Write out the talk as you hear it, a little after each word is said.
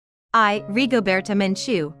Rigoberta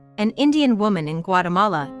Menchu, an Indian woman in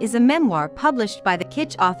Guatemala, is a memoir published by the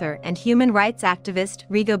kitsch author and human rights activist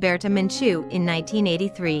Rigoberta Menchu in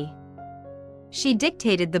 1983. She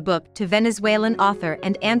dictated the book to Venezuelan author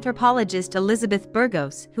and anthropologist Elisabeth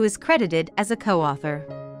Burgos, who is credited as a co-author.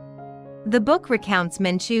 The book recounts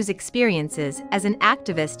Menchu's experiences as an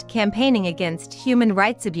activist campaigning against human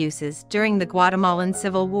rights abuses during the Guatemalan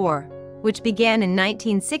Civil War, which began in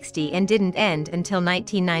 1960 and didn't end until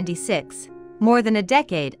 1996, more than a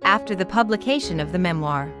decade after the publication of the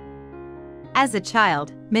memoir. As a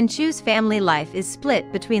child, Menchu's family life is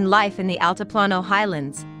split between life in the Altiplano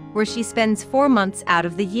highlands, where she spends 4 months out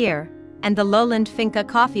of the year, and the lowland finca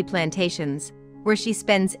coffee plantations, where she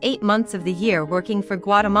spends 8 months of the year working for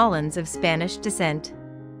Guatemalans of Spanish descent.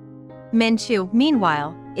 Menchu,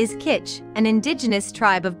 meanwhile, is kitsch, an indigenous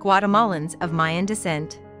tribe of Guatemalans of Mayan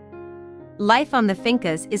descent. Life on the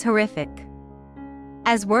fincas is horrific.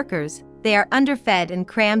 As workers, they are underfed and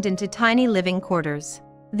crammed into tiny living quarters.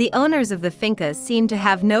 The owners of the fincas seem to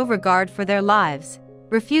have no regard for their lives,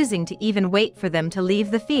 refusing to even wait for them to leave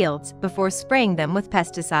the fields before spraying them with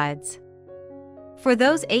pesticides. For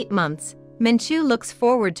those 8 months, Menchu looks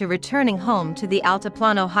forward to returning home to the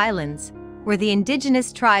Altiplano highlands, where the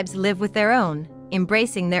indigenous tribes live with their own,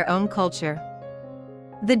 embracing their own culture.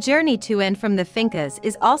 The journey to and from the fincas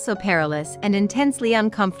is also perilous and intensely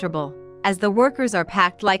uncomfortable, as the workers are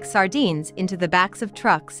packed like sardines into the backs of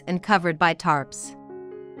trucks and covered by tarps.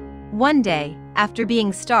 One day, after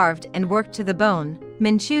being starved and worked to the bone,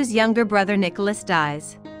 Menchu's younger brother Nicholas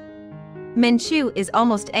dies. Menchu is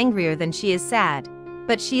almost angrier than she is sad,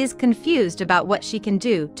 but she is confused about what she can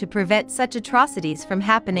do to prevent such atrocities from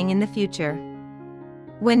happening in the future.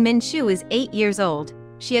 When Menchu is 8 years old,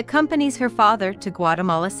 she accompanies her father to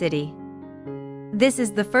Guatemala City. This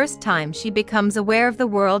is the first time she becomes aware of the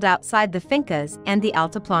world outside the fincas and the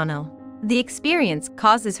Altiplano. The experience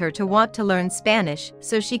causes her to want to learn Spanish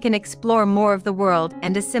so she can explore more of the world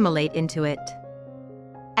and assimilate into it.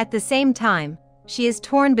 At the same time, she is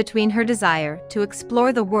torn between her desire to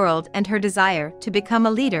explore the world and her desire to become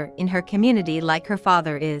a leader in her community like her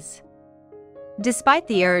father is. Despite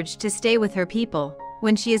the urge to stay with her people,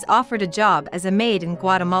 when she is offered a job as a maid in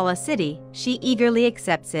Guatemala City, she eagerly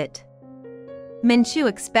accepts it. Menchu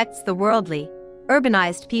expects the worldly,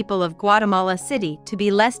 urbanized people of Guatemala City to be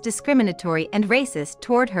less discriminatory and racist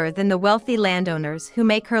toward her than the wealthy landowners who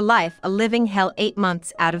make her life a living hell 8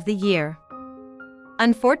 months out of the year.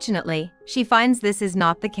 Unfortunately, she finds this is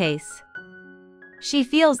not the case. She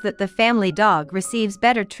feels that the family dog receives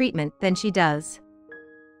better treatment than she does.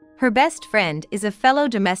 Her best friend is a fellow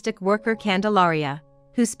domestic worker, Candelaria,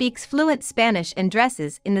 who speaks fluent Spanish and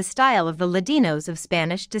dresses in the style of the Ladinos of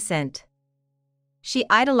Spanish descent. She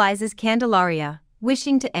idolizes Candelaria,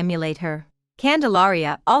 wishing to emulate her.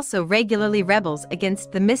 Candelaria also regularly rebels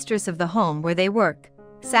against the mistress of the home where they work,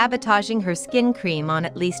 sabotaging her skin cream on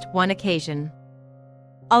at least one occasion.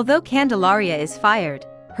 Although Candelaria is fired,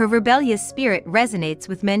 her rebellious spirit resonates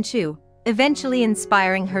with Menchu, eventually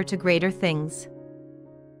inspiring her to greater things.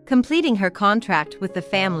 Completing her contract with the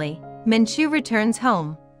family, Menchu returns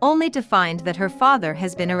home, only to find that her father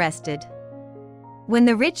has been arrested. When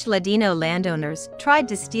the rich Ladino landowners tried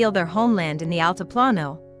to steal their homeland in the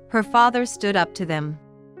Altiplano, her father stood up to them.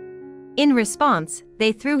 In response,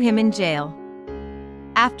 they threw him in jail.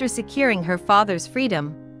 After securing her father's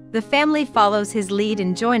freedom, the family follows his lead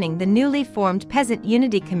in joining the newly formed Peasant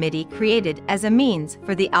Unity Committee created as a means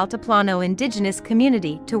for the Altiplano indigenous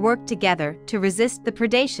community to work together to resist the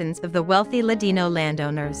predations of the wealthy Ladino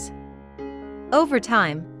landowners. Over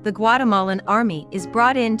time, the Guatemalan army is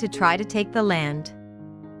brought in to try to take the land.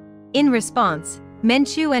 In response,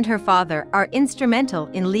 Menchu and her father are instrumental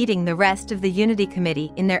in leading the rest of the Unity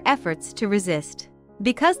Committee in their efforts to resist.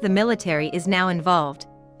 Because the military is now involved,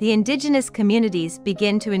 the indigenous communities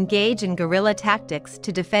begin to engage in guerrilla tactics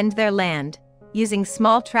to defend their land, using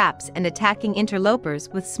small traps and attacking interlopers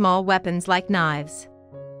with small weapons like knives.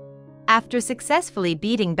 After successfully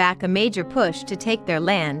beating back a major push to take their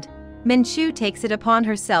land, Menchu takes it upon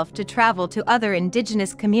herself to travel to other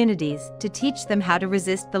indigenous communities to teach them how to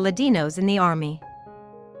resist the Ladinos in the army.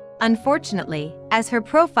 Unfortunately, as her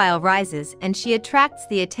profile rises and she attracts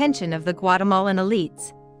the attention of the Guatemalan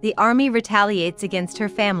elites, the army retaliates against her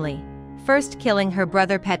family, first killing her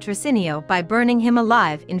brother Patrocinio by burning him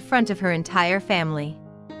alive in front of her entire family.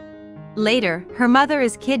 Later, her mother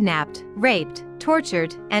is kidnapped, raped,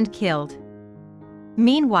 tortured, and killed.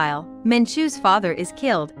 Meanwhile, Menchu's father is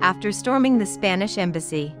killed after storming the Spanish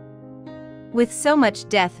embassy. With so much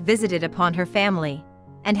death visited upon her family,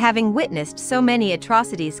 and having witnessed so many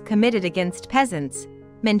atrocities committed against peasants,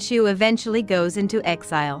 Menchu eventually goes into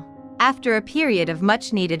exile. After a period of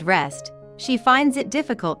much-needed rest, she finds it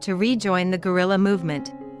difficult to rejoin the guerrilla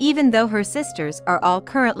movement, even though her sisters are all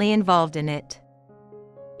currently involved in it.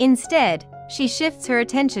 Instead, she shifts her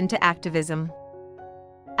attention to activism.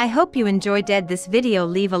 I hope you enjoyed this video.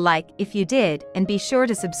 Leave a like if you did, and be sure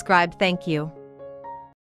to subscribe. Thank you.